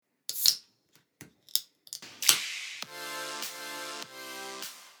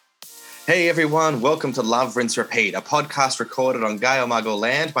Hey everyone, welcome to Love, Rinse, Repeat, a podcast recorded on Gayo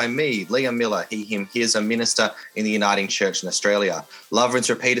land by me, Liam Miller, he, him, his, a minister in the Uniting Church in Australia. Love, Rinse,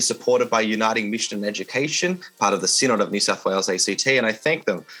 Repeat is supported by Uniting Mission and Education, part of the Synod of New South Wales ACT, and I thank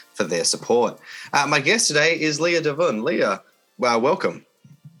them for their support. My guest today is Leah Devon. Leah, welcome.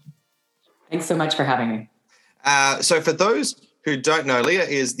 Thanks so much for having me. So for those who don't know, Leah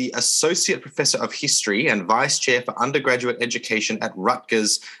is the Associate Professor of History and Vice Chair for Undergraduate Education at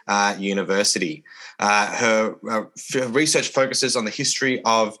Rutgers University. Her research focuses on the history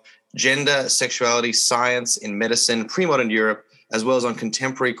of gender, sexuality, science in medicine, pre-modern Europe, as well as on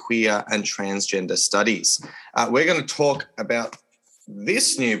contemporary queer and transgender studies. We're going to talk about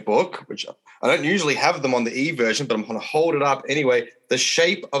this new book, which I don't usually have them on the e-version, but I'm going to hold it up anyway. The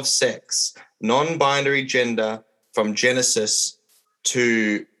Shape of Sex, Non-Binary Gender, from Genesis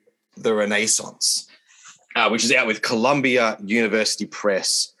to the Renaissance, which is out with Columbia University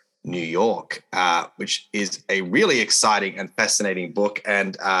Press, New York, which is a really exciting and fascinating book.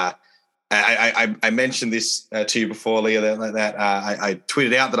 And I mentioned this to you before, Leah, that I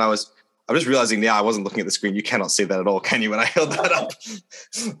tweeted out that I'm just realizing now I wasn't looking at the screen. You cannot see that at all, can you, when I held that up?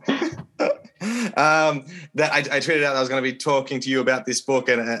 That I tweeted out that I was going to be talking to you about this book,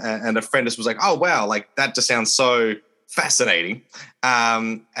 and a friend just was like, "Oh wow, like that just sounds so fascinating."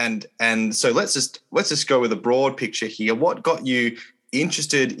 And so let's just go with a broad picture here. What got you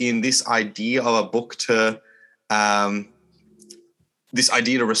interested in this idea of a book to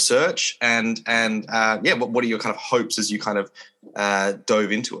research, and what are your kind of hopes as you kind of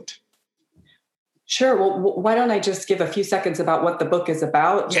dove into it? Sure. Well, why don't I just give a few seconds about what the book is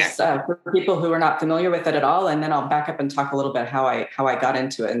about, just for people who are not familiar with it at all, and then I'll back up and talk a little bit how I got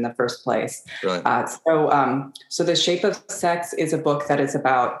into it in the first place. Right. So The Shape of Sex is a book that is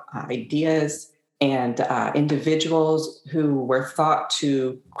about ideas and individuals who were thought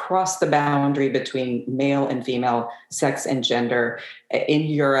to cross the boundary between male and female sex and gender in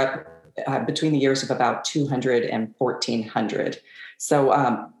Europe between the years of about 200 and 1400.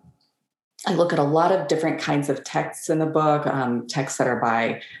 So I look at a lot of different kinds of texts in the book, texts that are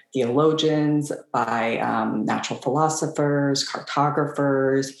by theologians, by natural philosophers,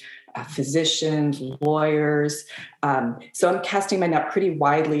 cartographers, physicians, lawyers. So I'm casting my net pretty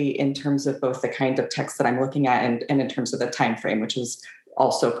widely in terms of both the kind of texts that I'm looking at and in terms of the time frame, which is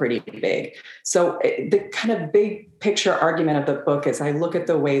also pretty big. So the kind of big picture argument of the book is I look at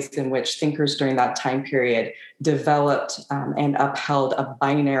the ways in which thinkers during that time period developed and upheld a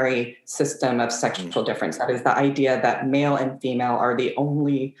binary system of sexual difference. That is the idea that male and female are the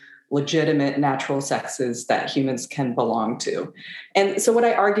only legitimate natural sexes that humans can belong to. And so what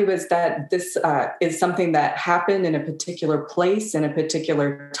I argue is that this is something that happened in a particular place, in a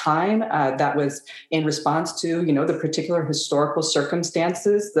particular time, that was in response to, the particular historical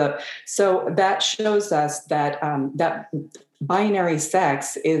circumstances. So that shows us that that binary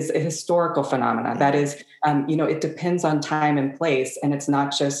sex is a historical phenomenon. That is, it depends on time and place, and it's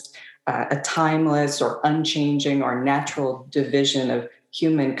not just a timeless or unchanging or natural division of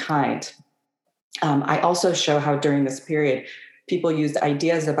humankind. I also show how during this period, people used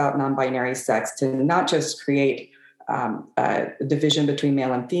ideas about non-binary sex to not just create a division between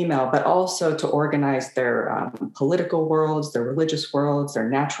male and female, but also to organize their political worlds, their religious worlds, their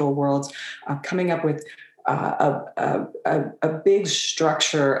natural worlds, coming up with a big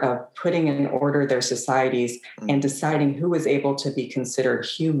structure of putting in order their societies and deciding who was able to be considered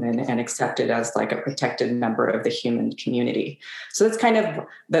human and accepted as like a protected member of the human community. So that's kind of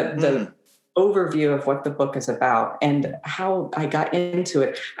the overview of what the book is about and how I got into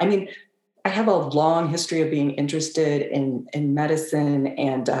it. I mean, I have a long history of being interested in medicine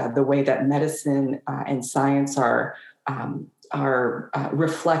and the way that medicine and science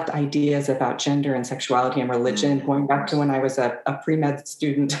reflect ideas about gender and sexuality and religion, going back to when I was a pre-med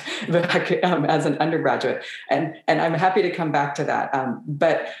student back, as an undergraduate. And I'm happy to come back to that.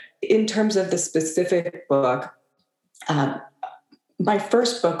 But in terms of the specific book, my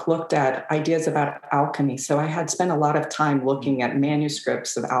first book looked at ideas about alchemy. So I had spent a lot of time looking at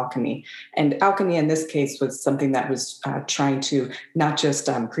manuscripts of alchemy. And alchemy in this case was something that was trying to not just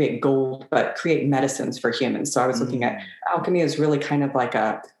create gold, but create medicines for humans. So I was looking at alchemy as really kind of like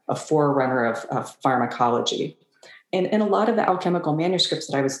a forerunner of pharmacology. And in a lot of the alchemical manuscripts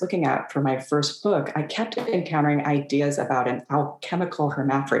that I was looking at for my first book, I kept encountering ideas about an alchemical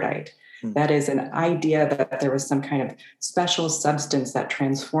hermaphrodite. That is an idea that there was some kind of special substance that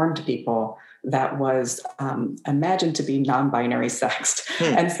transformed people that was imagined to be non-binary sexed.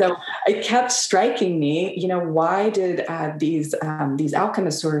 And so it kept striking me, why did these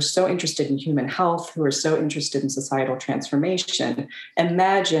alchemists who are so interested in human health, who are so interested in societal transformation,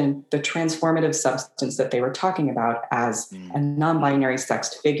 imagine the transformative substance that they were talking about as a non-binary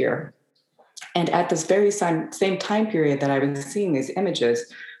sexed figure. And at this very same time period that I was seeing these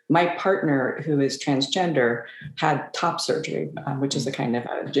images, my partner, who is transgender, had top surgery, which is a kind of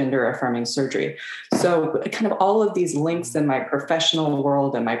a gender-affirming surgery. So kind of all of these links in my professional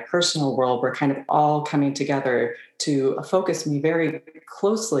world and my personal world were kind of all coming together to focus me very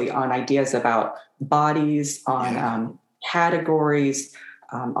closely on ideas about bodies, on categories,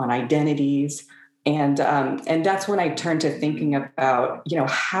 on identities. And that's when I turned to thinking about,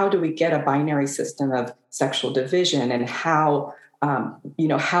 how do we get a binary system of sexual division, and how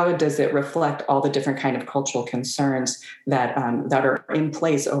does it reflect all the different kind of cultural concerns that are in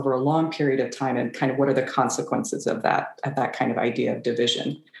place over a long period of time, and kind of what are the consequences of that kind of idea of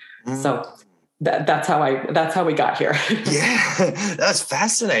division. So that's how we got here. Yeah, that's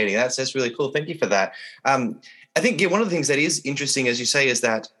fascinating. That's really cool. Thank you for that. I think one of the things that is interesting, as you say, is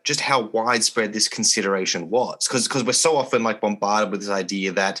that just how widespread this consideration was, because we're so often bombarded with this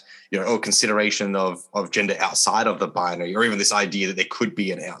idea that, consideration of gender outside of the binary, or even this idea that there could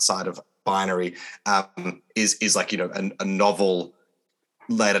be an outside of binary is a novel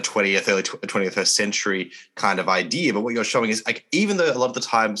later 20th, early 21st century kind of idea. But what you're showing is even though a lot of the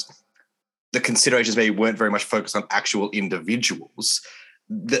times the considerations maybe weren't very much focused on actual individuals,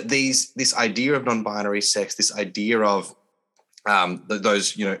 this idea of non-binary sex, this idea of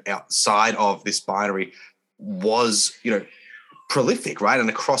those outside of this binary was prolific, right, and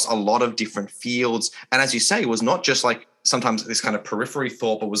across a lot of different fields. And as you say, it was not just sometimes this kind of periphery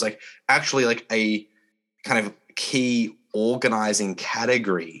thought, but was actually a kind of key organizing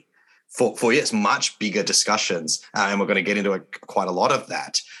category for yes, much bigger discussions, and we're going to get into quite a lot of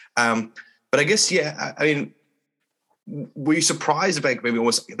that. But I guess I mean, were you surprised about maybe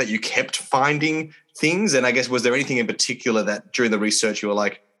almost that you kept finding things? And I guess, was there anything in particular that during the research you were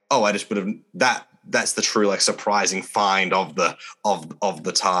like, oh, I just would have that's the true surprising find of the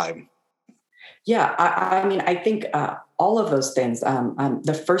time? Yeah, I mean, I think all of those things.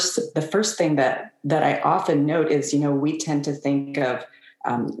 The first thing that I often note is, we tend to think of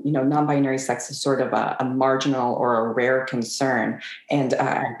non-binary sex is sort of a marginal or a rare concern. And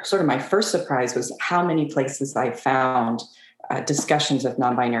sort of my first surprise was how many places I found discussions of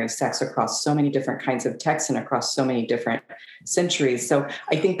non-binary sex across so many different kinds of texts and across so many different centuries. So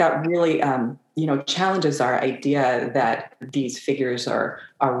I think that really, challenges our idea that these figures are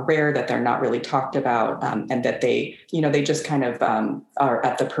rare, that they're not really talked about, and that they just kind of are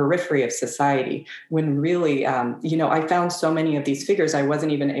at the periphery of society. When really, I found so many of these figures, I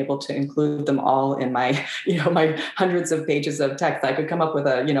wasn't even able to include them all in my, my hundreds of pages of text. I could come up with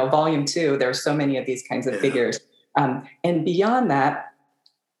a, volume 2. There are so many of these kinds of figures. And beyond that,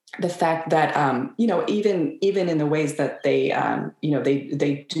 the fact that even in the ways that they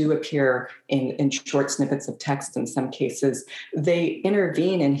they do appear in short snippets of text, in some cases they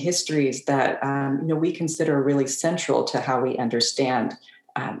intervene in histories that we consider really central to how we understand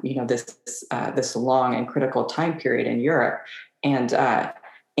this long and critical time period in Europe, and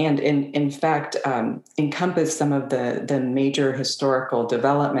in fact encompass some of the major historical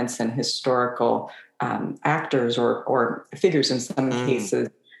developments and historical actors or figures in some cases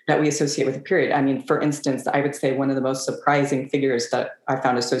that we associate with the period. I mean, for instance, I would say one of the most surprising figures that I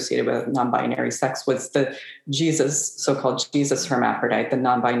found associated with non-binary sex was the so-called Jesus hermaphrodite, the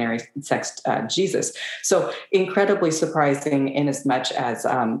non-binary sexed Jesus. So incredibly surprising in as much as,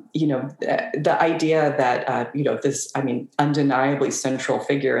 the idea that, this, undeniably central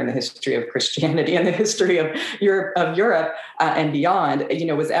figure in the history of Christianity and the history of Europe and beyond,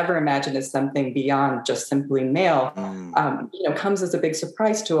 was ever imagined as something beyond just simply male, comes as a big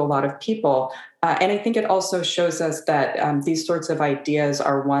surprise to a lot of people. And I think it also shows us that these sorts of ideas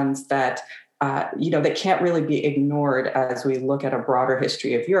are ones that, that can't really be ignored as we look at a broader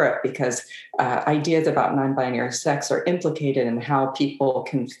history of Europe, because ideas about non-binary sex are implicated in how people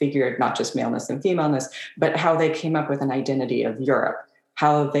configured not just maleness and femaleness, but how they came up with an identity of Europe,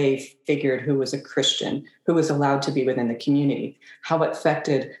 how they figured who was a Christian, who was allowed to be within the community, how it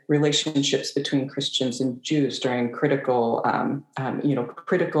affected relationships between Christians and Jews during critical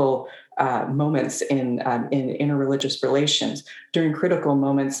moments in interreligious relations, during critical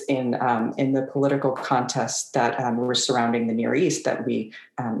moments in the political contests that were surrounding the Near East that we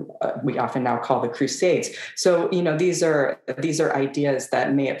often now call the Crusades. So these are ideas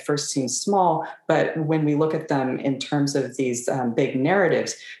that may at first seem small, but when we look at them in terms of these big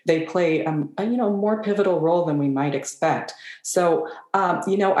narratives, they play play a more pivotal role than we might expect. So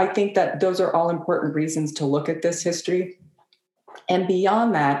I think that those are all important reasons to look at this history. And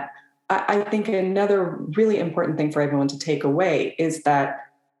beyond that, I think another really important thing for everyone to take away is that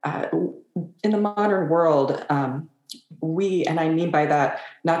in the modern world, we, and I mean by that,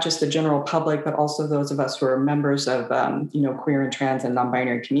 not just the general public, but also those of us who are members of, queer and trans and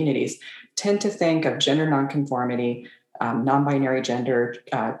non-binary communities, tend to think of gender nonconformity, non-binary gender,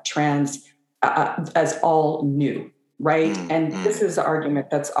 trans, as all new, right? And this is the argument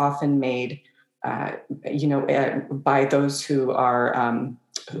that's often made, by those who are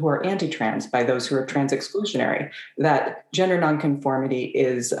anti-trans, by those who are trans exclusionary, that gender nonconformity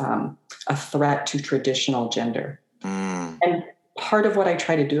is a threat to traditional gender. And part of what I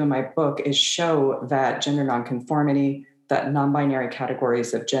try to do in my book is show that gender nonconformity, that non-binary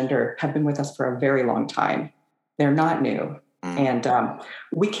categories of gender have been with us for a very long time. They're not new. And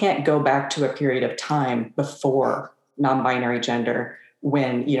we can't go back to a period of time before non-binary gender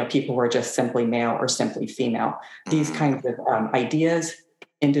when, people were just simply male or simply female. These kinds of ideas,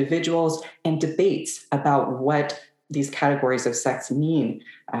 individuals, and debates about what these categories of sex mean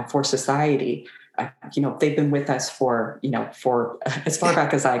for society, they've been with us for as far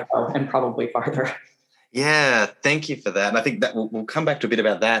back as I go, and probably farther. Yeah, thank you for that. And I think that we'll come back to a bit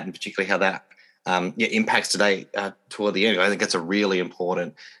about that, and particularly how that impacts today toward the end. I think that's a really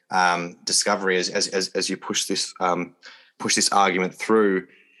important discovery as you push this argument through.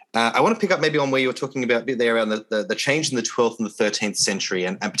 I want to pick up maybe on where you were talking about a bit there around the change in the 12th and the 13th century,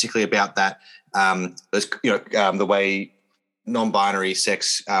 and particularly about that, the way non-binary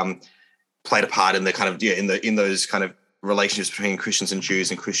sex played a part in the kind of in those kind of relationships between Christians and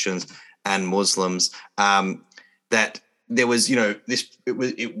Jews and Christians and Muslims. That there was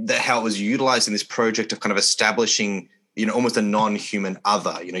how it was utilized in this project of kind of establishing almost a non-human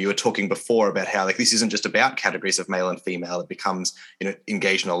other. You were talking before about how this isn't just about categories of male and female. It becomes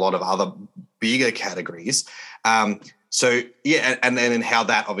engaged in a lot of other bigger categories. So yeah, and then how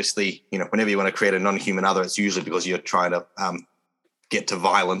that obviously whenever you want to create a non-human other, it's usually because you're trying to get to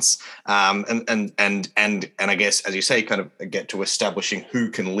violence, and I guess, as you say, kind of get to establishing who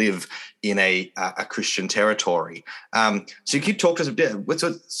can live in a Christian territory. So you could talk to us a bit.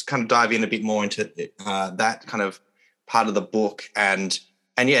 Let's kind of dive in a bit more into that kind of part of the book, and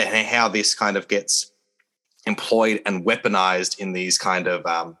how this kind of gets employed and weaponized in these kind of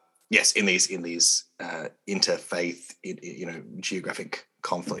in these interfaith geographic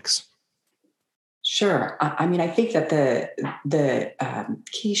conflicts. Sure. I mean, I think that the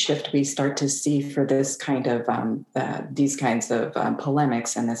key shift we start to see for this kind of these kinds of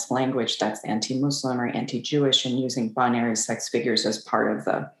polemics and this language that's anti-Muslim or anti-Jewish and using binary sex figures as part of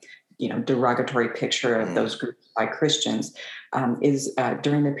the derogatory picture of those groups by Christians is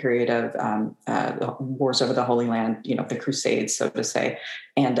during the period of wars over the Holy Land, the Crusades, so to say,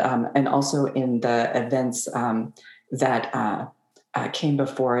 and also in the events that came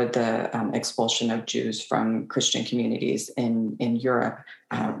before the expulsion of Jews from Christian communities in Europe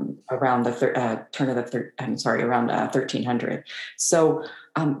around the turn of the around 1300. So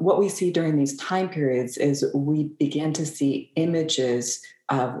what we see during these time periods is we begin to see images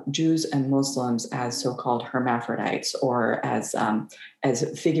of Jews and Muslims as so-called hermaphrodites, or as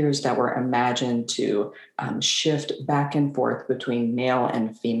figures that were imagined to shift back and forth between male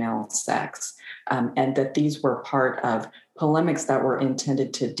and female sex, and that these were part of polemics that were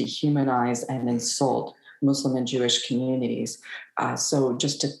intended to dehumanize and insult Muslim and Jewish communities. So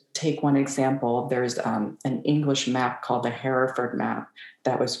just to take one example, there's an English map called the Hereford map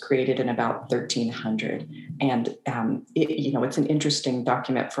that was created in about 1300. And, it's an interesting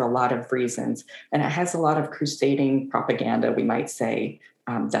document for a lot of reasons. And it has a lot of crusading propaganda, we might say,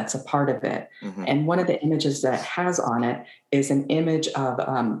 that's a part of it. Mm-hmm. And one of the images that it has on it is an image of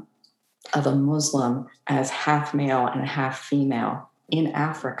a Muslim as half male and half female in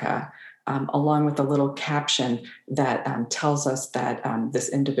Africa, along with a little caption that tells us that this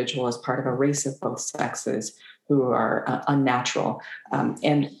individual is part of a race of both sexes who are unnatural.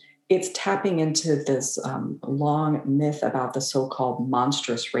 And it's tapping into this long myth about the so-called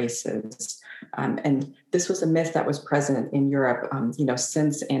monstrous races. And this was a myth that was present in Europe,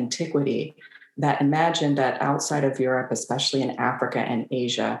 since antiquity, that imagined that outside of Europe, especially in Africa and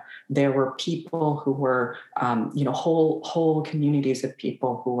Asia, there were people who were, whole communities of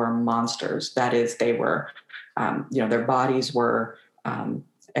people who were monsters. That is, they were, their bodies were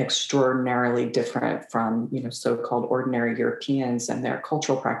extraordinarily different from, so-called ordinary Europeans, and their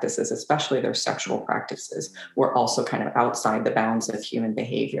cultural practices, especially their sexual practices, were also kind of outside the bounds of human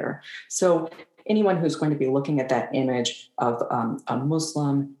behavior. So anyone who's going to be looking at that image of a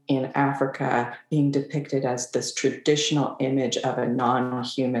Muslim in Africa being depicted as this traditional image of a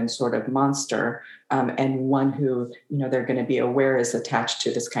non-human sort of monster, and one who, they're going to be aware is attached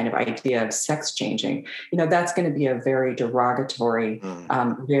to this kind of idea of sex changing, that's going to be a very derogatory,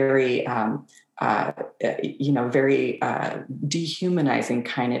 very very dehumanizing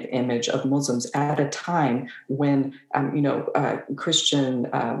kind of image of Muslims at a time when, Christian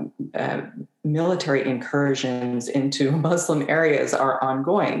military incursions into Muslim areas are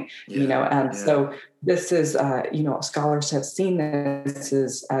ongoing. So this is, scholars have seen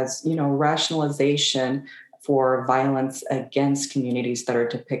this as rationalization for violence against communities that are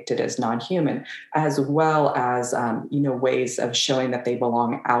depicted as non-human, as well as, ways of showing that they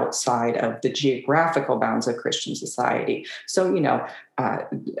belong outside of the geographical bounds of Christian society. So,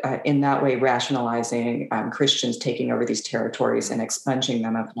 in that way, rationalizing Christians taking over these territories and expunging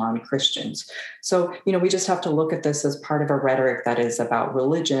them of non-Christians. So, we just have to look at this as part of a rhetoric that is about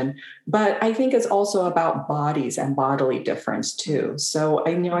religion, but I think it's also about bodies and bodily difference too. So,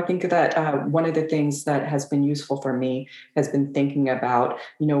 I think that one of the things that has been useful for me has been thinking about,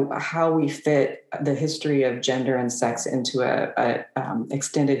 how we fit the history of gender and sex into a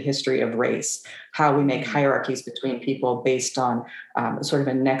extended history of race, how we make hierarchies between people based on sort of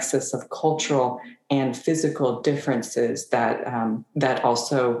a nexus of cultural and physical differences that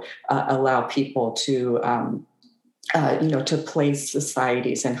also allow people to to place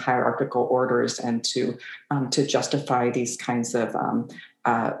societies in hierarchical orders and to justify these kinds of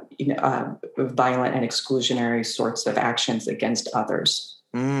violent and exclusionary sorts of actions against others.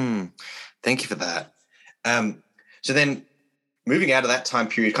 Thank you for that. So then, moving out of that time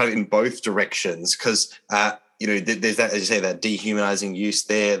period, kind of in both directions, because there's that, as you say, that dehumanizing use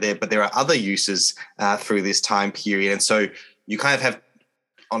there, but there are other uses through this time period, and so you kind of have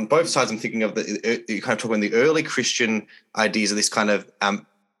on both sides. I'm thinking of you kind of talk about the early Christian ideas of this kind of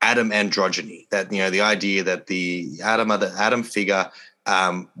Adam androgyny, that the idea that the Adam figure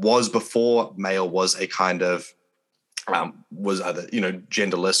was before male was a kind of was either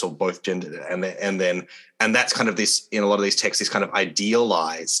genderless or both gender, and that's kind of this in a lot of these texts, this kind of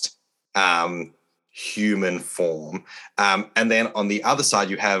idealized human form, and then on the other side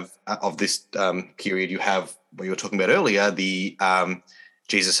you have of this period, you have what you were talking about earlier, the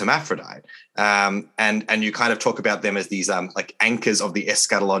Jesus hermaphrodite, and you kind of talk about them as these like anchors of the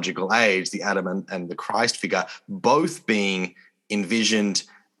eschatological age, the Adam and the Christ figure, both being envisioned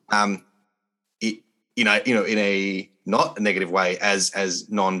in a not a negative way as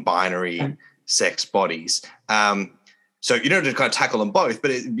non-binary sex bodies. So to kind of tackle them both,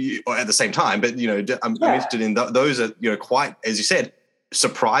 but or at the same time. But I'm interested in those are quite, as you said,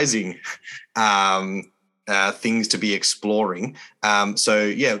 surprising things to be exploring.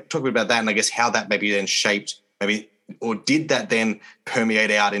 So talk a bit about that, and I guess how that maybe then shaped or did that then permeate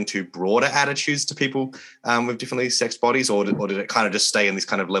out into broader attitudes to people with differently sex bodies, or did it kind of just stay in this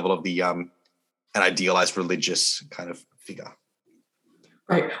kind of level of the an idealized religious kind of figure?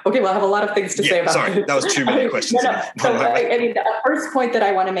 Right. Okay. Well, I have a lot of things to say about Sorry, that was too many questions. No. So, the first point that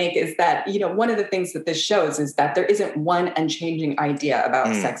I want to make is that, one of the things that this shows is that there isn't one unchanging idea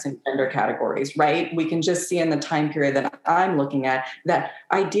about sex and gender categories, right? We can just see in the time period that I'm looking at that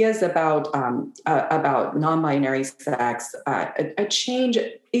ideas about non-binary sex change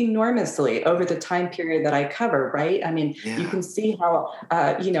enormously over the time period that I cover, right? I mean, you can see how,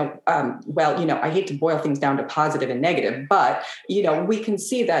 I hate to boil things down to positive and negative, but, we can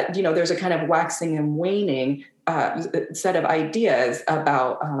see that, there's a kind of waxing and waning set of ideas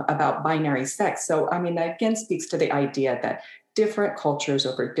about binary sex. So, I mean, that again speaks to the idea that different cultures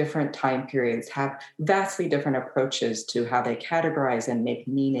over different time periods have vastly different approaches to how they categorize and make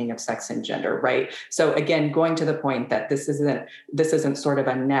meaning of sex and gender, right? So again, going to the point that this isn't sort of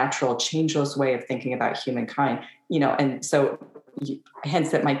a natural, changeless way of thinking about humankind, and so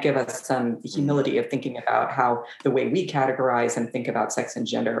hence it might give us some humility of thinking about how the way we categorize and think about sex and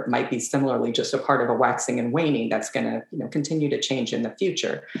gender might be similarly just a part of a waxing and waning that's going to continue to change in the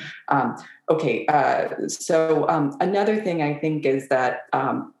future. So another thing I think is that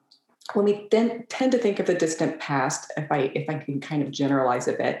when we then tend to think of the distant past, if I can kind of generalize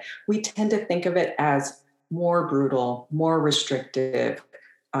a bit, we tend to think of it as more brutal, more restrictive,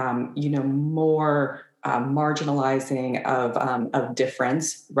 more marginalizing of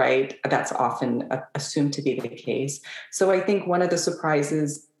difference, right? That's often assumed to be the case. So I think one of the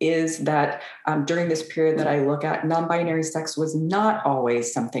surprises is that during this period that I look at, non-binary sex was not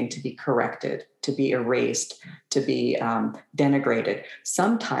always something to be corrected, to be erased, to be denigrated.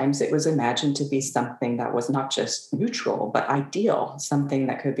 Sometimes it was imagined to be something that was not just neutral, but ideal, something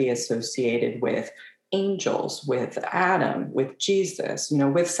that could be associated with angels, with Adam, with Jesus,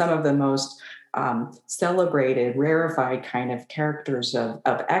 with some of the most celebrated, rarefied kind of characters of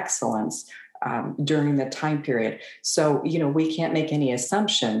excellence during the time period. So, we can't make any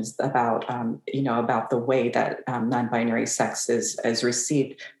assumptions about, about the way that non-binary sex is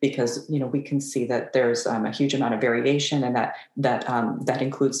received, because, we can see that there's a huge amount of variation, and that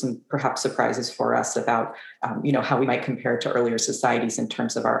includes some perhaps surprises for us about, how we might compare to earlier societies in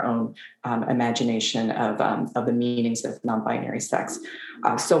terms of our own imagination of the meanings of non-binary sex.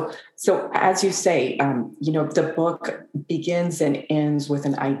 So as you say, the book begins and ends with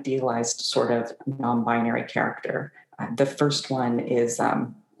an idealized sort of non-binary character. The first one is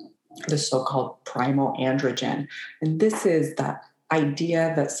the so-called primal androgen. And this is the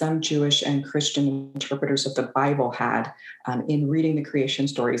idea that some Jewish and Christian interpreters of the Bible had in reading the creation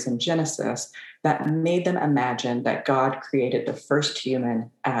stories in Genesis, that made them imagine that God created the first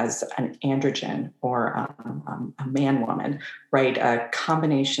human as an androgen, or a man-woman, right? A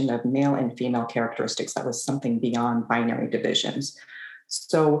combination of male and female characteristics that was something beyond binary divisions.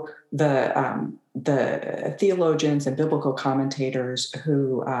 So the theologians and biblical commentators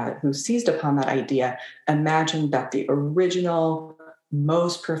who seized upon that idea imagined that the original,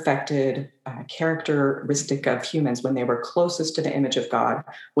 most perfected characteristic of humans when they were closest to the image of God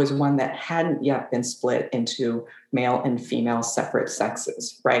was one that hadn't yet been split into male and female separate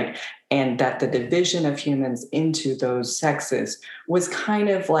sexes, right? And that the division of humans into those sexes was kind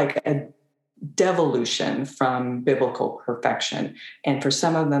of like a devolution from biblical perfection. And for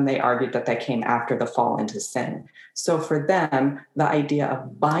some of them, they argued that came after the fall into sin. So for them, the idea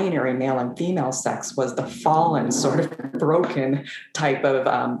of binary male and female sex was the fallen, sort of broken type of,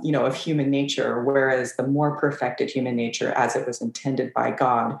 of human nature, whereas the more perfected human nature, as it was intended by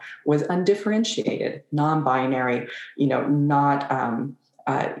God, was undifferentiated, non-binary,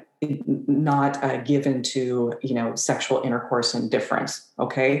 not given to, sexual intercourse and difference.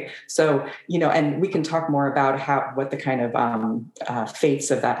 Okay. So, and we can talk more about what the kind of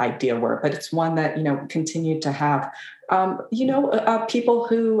fates of that idea were, but it's one that, continued to have, people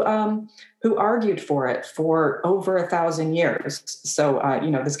who argued for it for over 1,000 years. So,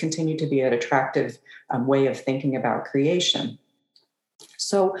 this continued to be an attractive way of thinking about creation.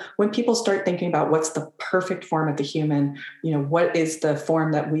 So when people start thinking about what's the perfect form of the human, what is the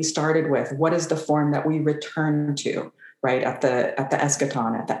form that we started with? What is the form that we return to, right? At the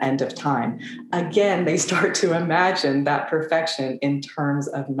eschaton, at the end of time. Again, they start to imagine that perfection in terms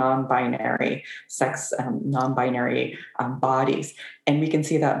of non-binary sex, non-binary bodies. And we can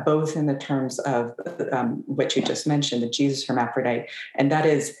see that both in the terms of what you just mentioned, the Jesus hermaphrodite. And that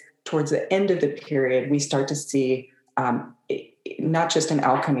is towards the end of the period, we start to see not just in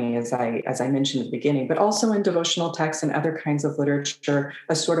alchemy, as I mentioned at the beginning, but also in devotional texts and other kinds of literature,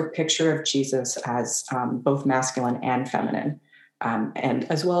 a sort of picture of Jesus as both masculine and feminine, and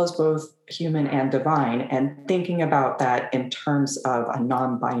as well as both human and divine. And thinking about that in terms of a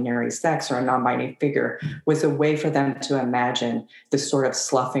non-binary sex or a non-binary figure was a way for them to imagine this sort of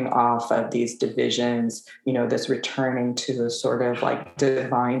sloughing off of these divisions, this returning to a sort of like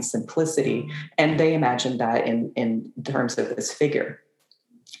divine simplicity. And they imagined that in terms of this figure.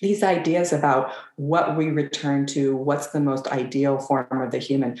 These ideas about what we return to, what's the most ideal form of the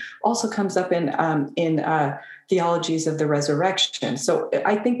human, also comes up in theologies of the resurrection. So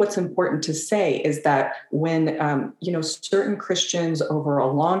I think what's important to say is that when certain Christians over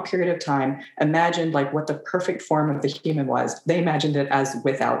a long period of time imagined like what the perfect form of the human was, they imagined it as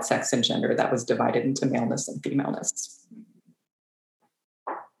without sex and gender, that was divided into maleness and femaleness.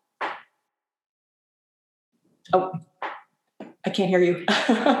 Oh. I can't hear you.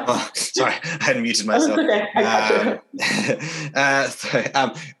 Sorry, I had muted myself. Okay, I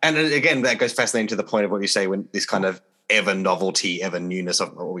gotcha. And again, that goes fascinating to the point of what you say, when this kind of ever novelty, ever newness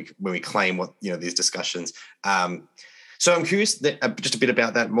of when we claim what these discussions. So I'm curious just a bit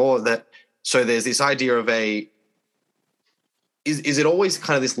about that more. So there's this idea of is it always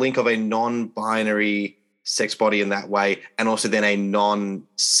kind of this link of a non-binary sex body in that way, and also then a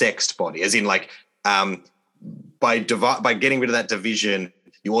non-sexed body, as in like. By getting rid of that division,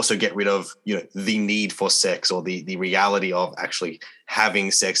 you also get rid of the need for sex, or the reality of actually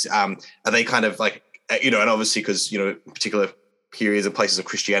having sex. Are they kind of like and obviously because particular periods and places of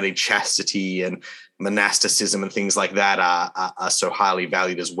Christianity, chastity and monasticism and things like that are so highly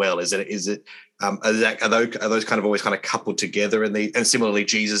valued as well? Are those kind of always kind of coupled together? And similarly,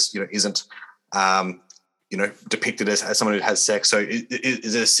 Jesus, isn't depicted as someone who has sex. So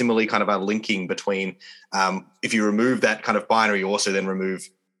is there similarly kind of a linking between if you remove that kind of binary, you also then remove,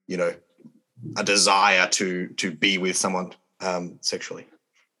 a desire to be with someone sexually?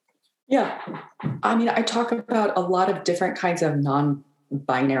 Yeah. I mean, I talk about a lot of different kinds of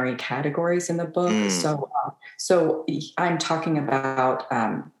non-binary categories in the book. So I'm talking about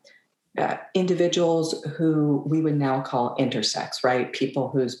individuals who we would now call intersex, right? People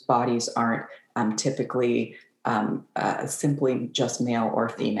whose bodies aren't typically simply just male or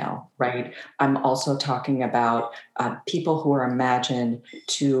female, right? I'm also talking about people who are imagined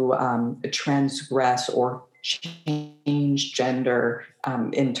to transgress or change gender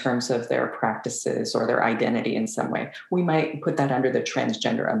in terms of their practices or their identity in some way. We might put that under the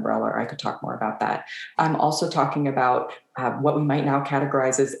transgender umbrella, or I could talk more about that. I'm also talking about what we might now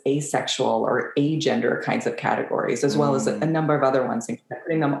categorize as asexual or agender kinds of categories, as well as a number of other ones, and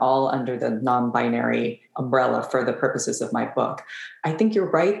putting them all under the non-binary umbrella for the purposes of my book. I think you're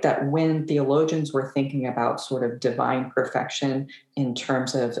right that when theologians were thinking about sort of divine perfection in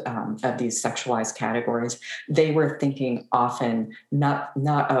terms of these sexualized categories, they were thinking often not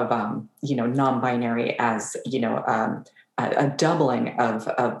of non-binary as a doubling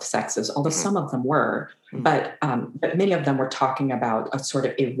of sexes, although some of them were, but many of them were talking about a sort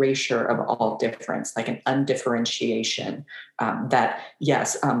of erasure of all difference, like an undifferentiation that,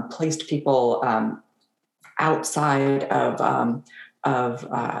 yes, placed people outside of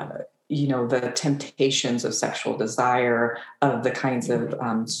the temptations of sexual desire, of the kinds of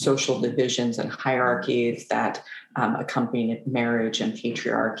social divisions and hierarchies that accompany marriage and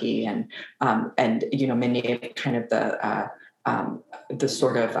patriarchy, and many of kind of the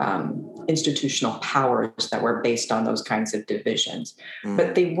sort of institutional powers that were based on those kinds of divisions.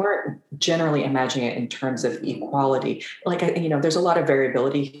 But they weren't generally imagining it in terms of equality. There's a lot of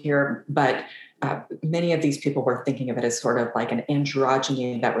variability here, but many of these people were thinking of it as sort of like an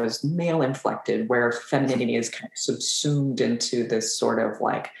androgyny that was male inflected, where femininity is kind of subsumed into this sort of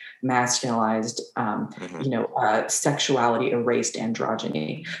like masculinized, sexuality erased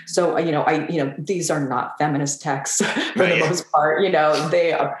androgyny. So, these are not feminist texts for the most part.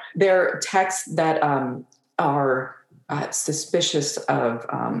 They're texts that are suspicious of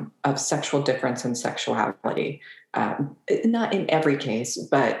sexual difference and sexuality. Not in every case,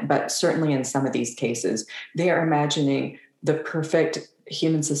 but certainly in some of these cases, they are imagining the perfect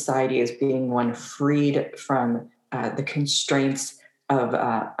human society as being one freed from the constraints of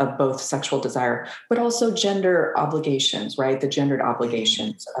both sexual desire, but also gender obligations, right? The gendered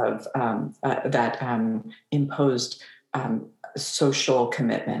obligations of that imposed social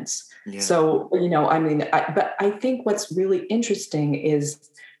commitments. Yeah. So, but I think what's really interesting is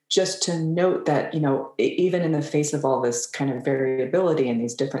just to note that, even in the face of all this kind of variability in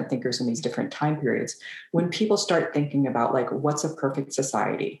these different thinkers in these different time periods, when people start thinking about like, what's a perfect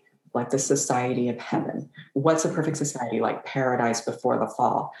society, like the society of heaven, what's a perfect society, like paradise before the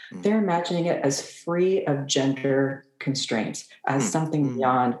fall, they're imagining it as free of gender constraints, as something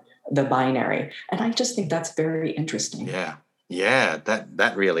beyond the binary. And I just think that's very interesting. Yeah,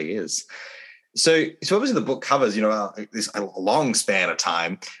 that really is. So obviously the book covers, this a long span of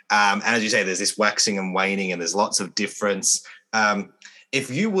time. And as you say, there's this waxing and waning and there's lots of difference. If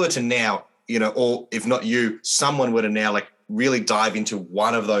you were to now, or if not you, someone were to now like really dive into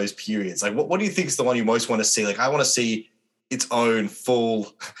one of those periods, like what do you think is the one you most want to see? Like I want to see its own full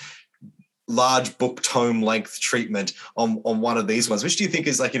large book tome length treatment on one of these ones. Which do you think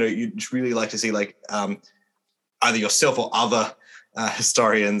is like, you'd really like to see like either yourself or other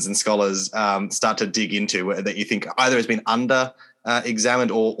historians and scholars start to dig into, that you think either has been under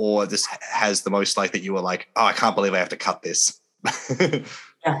examined or this has the most like that you were like, oh, I can't believe I have to cut this?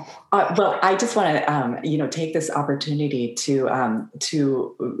 Yeah. Well, I just want to, take this opportunity to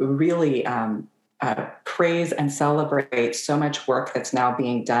really praise and celebrate so much work that's now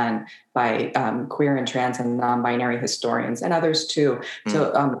being done by queer and trans and non-binary historians and others too,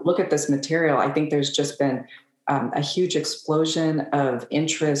 to look at this material. I think there's just been a huge explosion of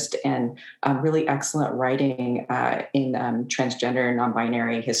interest and really excellent writing in transgender and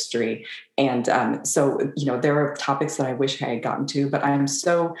non-binary history. And so, there are topics that I wish I had gotten to, but I'm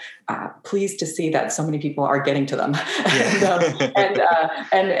so pleased to see that so many people are getting to them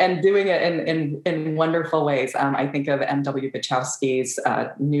and doing it in wonderful ways. I think of M.W. Bachowski's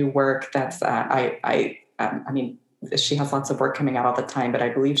new work that's, she has lots of work coming out all the time, but I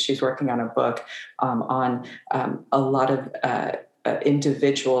believe she's working on a book on a lot of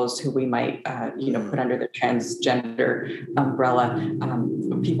individuals who we might, put under the transgender umbrella.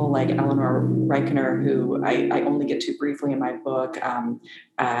 People like Eleanor Reichner, who I only get to briefly in my book.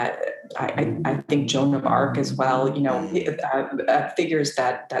 I think Joan of Arc as well. Figures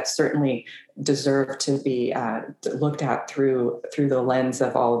that certainly deserve to be looked at through the lens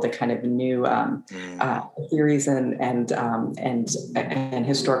of all of the kind of new theories and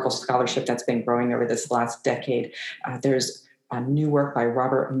historical scholarship that's been growing over this last decade. There's new work by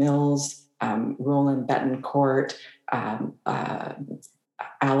Robert Mills, Roland Betancourt,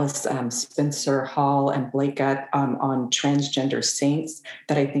 Alice Spencer Hall, and Blake Gutt on transgender saints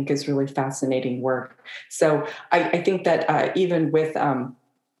that I think is really fascinating work. So I think that even with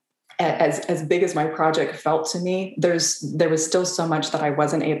as big as my project felt to me, there was still so much that I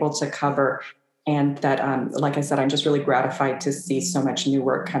wasn't able to cover. And that, like I said, I'm just really gratified to see so much new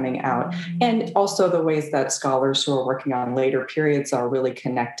work coming out. And also the ways that scholars who are working on later periods are really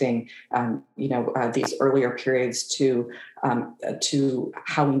connecting, these earlier periods to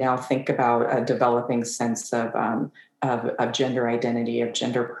how we now think about a developing sense of gender identity, of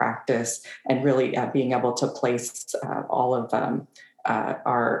gender practice, and really being able to place all of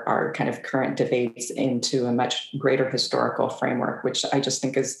our kind of current debates into a much greater historical framework, which I just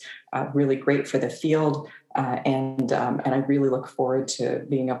think is really great for the field. And I really look forward to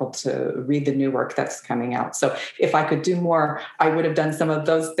being able to read the new work that's coming out. So if I could do more, I would have done some of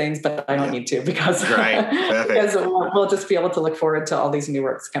those things, but I don't need to because we'll just be able to look forward to all these new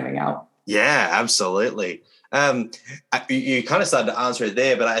works coming out. Yeah, absolutely. You kind of started to answer it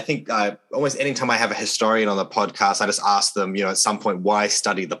there, but I think almost any time I have a historian on the podcast, I just ask them, at some point, why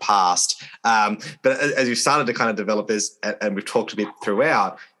study the past? But as you started to kind of develop this, and we've talked a bit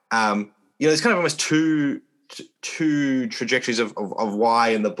throughout, there's kind of almost two trajectories of why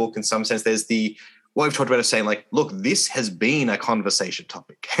in the book. In some sense, there's what we've talked about is saying, like, look, this has been a conversation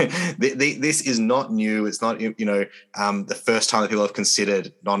topic. This is not new. It's not, the first time that people have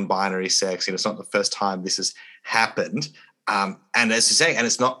considered non-binary sex. It's not the first time this has happened. And as you say, and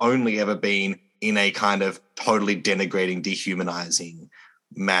it's not only ever been in a kind of totally denigrating, dehumanizing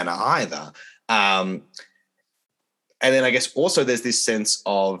manner either. And then I guess also there's this sense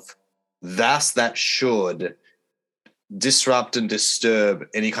of that should disrupt and disturb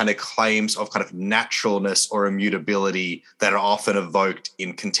any kind of claims of kind of naturalness or immutability that are often evoked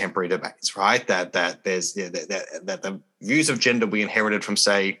in contemporary debates, right? That there's that the views of gender we inherited from,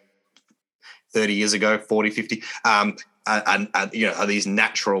 say, 30 years ago, 40, 50, are these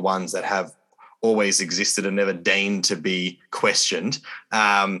natural ones that have always existed and never deigned to be questioned.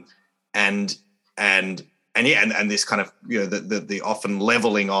 And this kind of, the often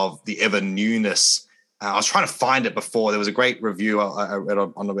leveling of the ever newness. I was trying to find it before. There was a great review I read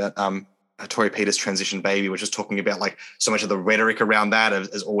on about Tori Peters' Transition Baby, which was talking about like so much of the rhetoric around that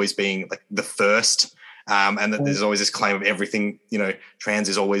as always being like the first, and that there's always this claim of everything, trans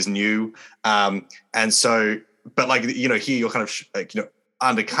is always new. And so, but like, here you're kind of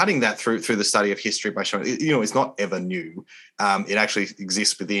undercutting that through the study of history by showing, it's not ever new. It actually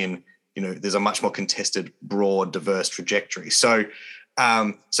exists within, there's a much more contested, broad, diverse trajectory. So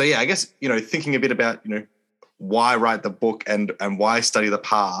I guess, thinking a bit about, why write the book and why study the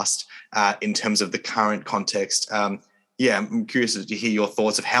past in terms of the current context. I'm curious to hear your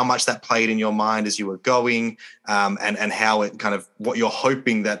thoughts of how much that played in your mind as you were going, and how it kind of, what you're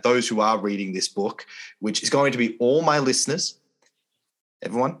hoping that those who are reading this book, which is going to be all my listeners,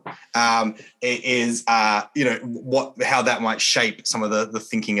 everyone, how that might shape some of the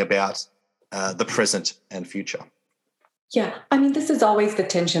thinking about the present and future. Yeah, I mean, this is always the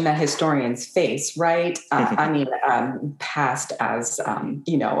tension that historians face, right? Past as,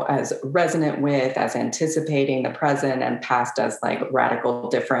 as resonant with, as anticipating the present, and past as like radical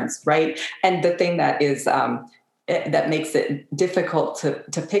difference, right? And the thing that is, that makes it difficult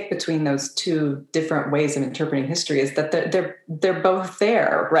to pick between those two different ways of interpreting history is that they're both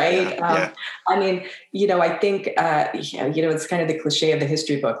there, right? Yeah. I think it's kind of the cliche of the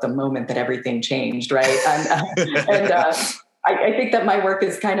history book, the moment that everything changed, right? I think that my work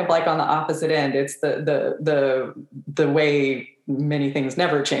is kind of like on the opposite end. It's the way many things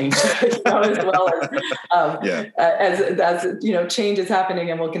never change, as well as change is happening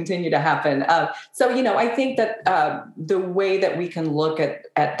and will continue to happen. I think that the way that we can look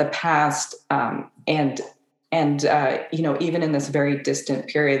at the past and even in this very distant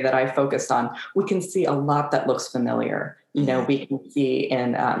period that I focused on, we can see a lot that looks familiar. We can see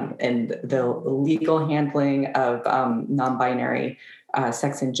in the legal handling of non-binary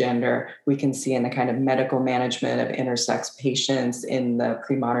sex and gender. We can see in the kind of medical management of intersex patients in the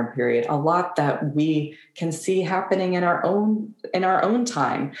pre-modern period, a lot that we can see happening in our own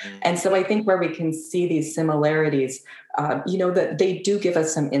time. And so I think where we can see these similarities, that they do give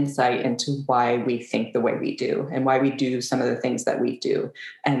us some insight into why we think the way we do and why we do some of the things that we do.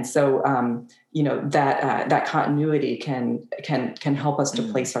 And so, that continuity can help us to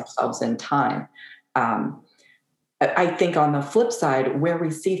place ourselves in time. I think on the flip side, where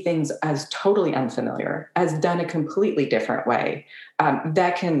we see things as totally unfamiliar, as done a completely different way,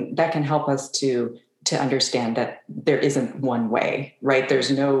 that can help us to understand that there isn't one way, right?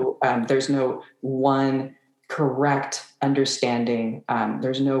 There's no one correct understanding.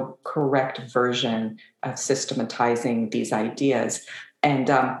 There's no correct version of systematizing these ideas, and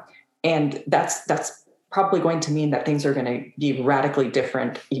that's probably going to mean that things are going to be radically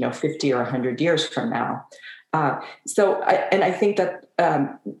different, 50 or 100 years from now. I think that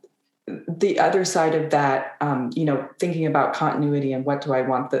the other side of that, thinking about continuity and what do I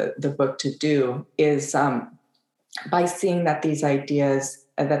want the book to do is by seeing that these ideas,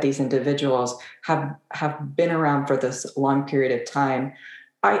 that these individuals have been around for this long period of time.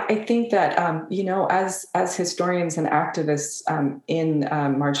 I think that, as historians and activists in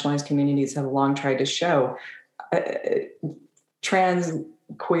marginalized communities have long tried to show, trans,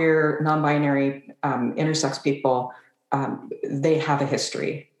 queer, non-binary, intersex people, they have a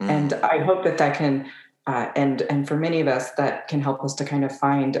history. And I hope that can, and for many of us, that can help us to kind of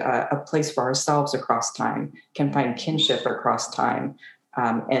find a place for ourselves across time, can find kinship across time,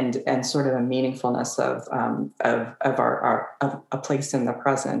 and sort of a meaningfulness of a place in the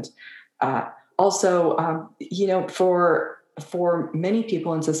present. For many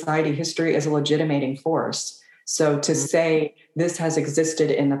people in society, history is a legitimating force. So to say this has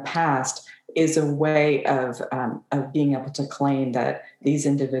existed in the past is a way of being able to claim that these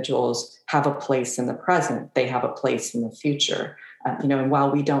individuals have a place in the present, they have a place in the future. And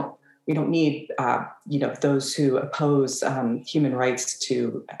while we don't need those who oppose human rights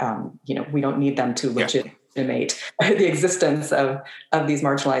to we don't need them to legitimate the existence of these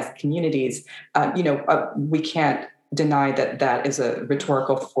marginalized communities. We can't deny that is a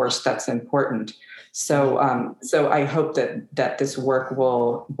rhetorical force that's important. So I hope that this work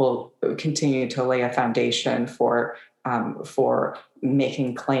will continue to lay a foundation for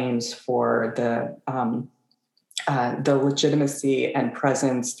making claims for the legitimacy and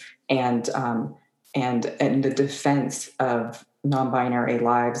presence and the defense of non-binary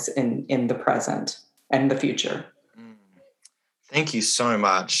lives in the present and the future. Thank you so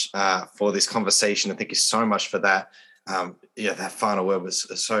much for this conversation, and thank you so much for that. That final word was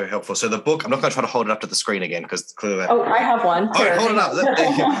so helpful. So the book, I'm not going to try to hold it up to the screen again because clearly. I have one. Oh, hold it up.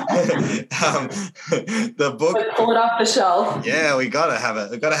 The book. Let's pull it off the shelf. Yeah, we got to have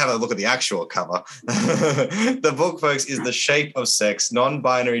a look at the actual cover. The book, folks, is The Shape of Sex: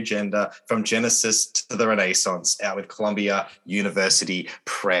 Non-Binary Gender from Genesis to the Renaissance, out with Columbia University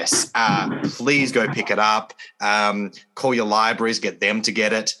Press. Please go pick it up. Call your libraries, get them to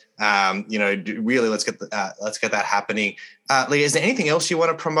get it. Really, let's get that happening. Leah, is there anything else you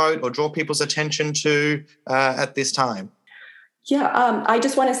want to promote or draw people's attention to at this time? Yeah, I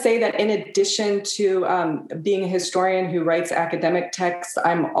just want to say that in addition to being a historian who writes academic texts,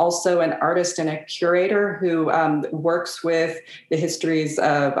 I'm also an artist and a curator who works with the histories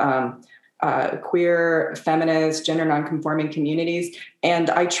of queer, feminist, gender nonconforming communities.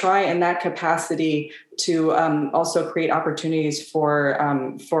 And I try in that capacity to also create opportunities for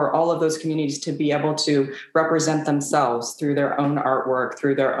all of those communities to be able to represent themselves through their own artwork,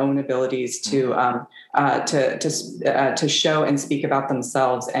 through their own abilities to show and speak about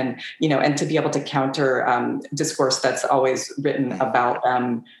themselves, and to be able to counter discourse that's always written about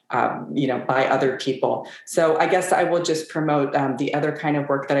them, by other people. So I guess I will just promote the other kind of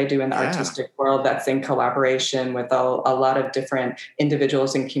work that I do in the artistic world that's in collaboration with a lot of different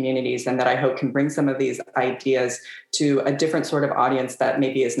individuals and communities, and that I hope can bring some of these ideas to a different sort of audience that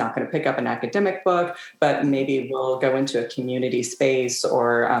maybe is not going to pick up an academic book, but maybe will go into a community space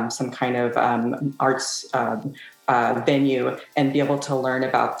or some kind of arts venue and be able to learn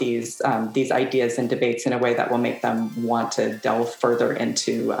about these ideas and debates in a way that will make them want to delve further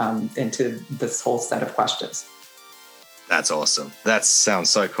into this whole set of questions. That's awesome. That sounds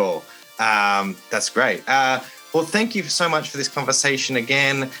so cool. That's great. Well, thank you so much for this conversation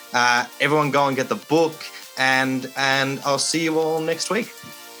again. Everyone go and get the book, and I'll see you all next week.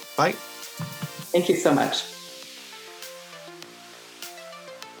 Bye. Thank you so much.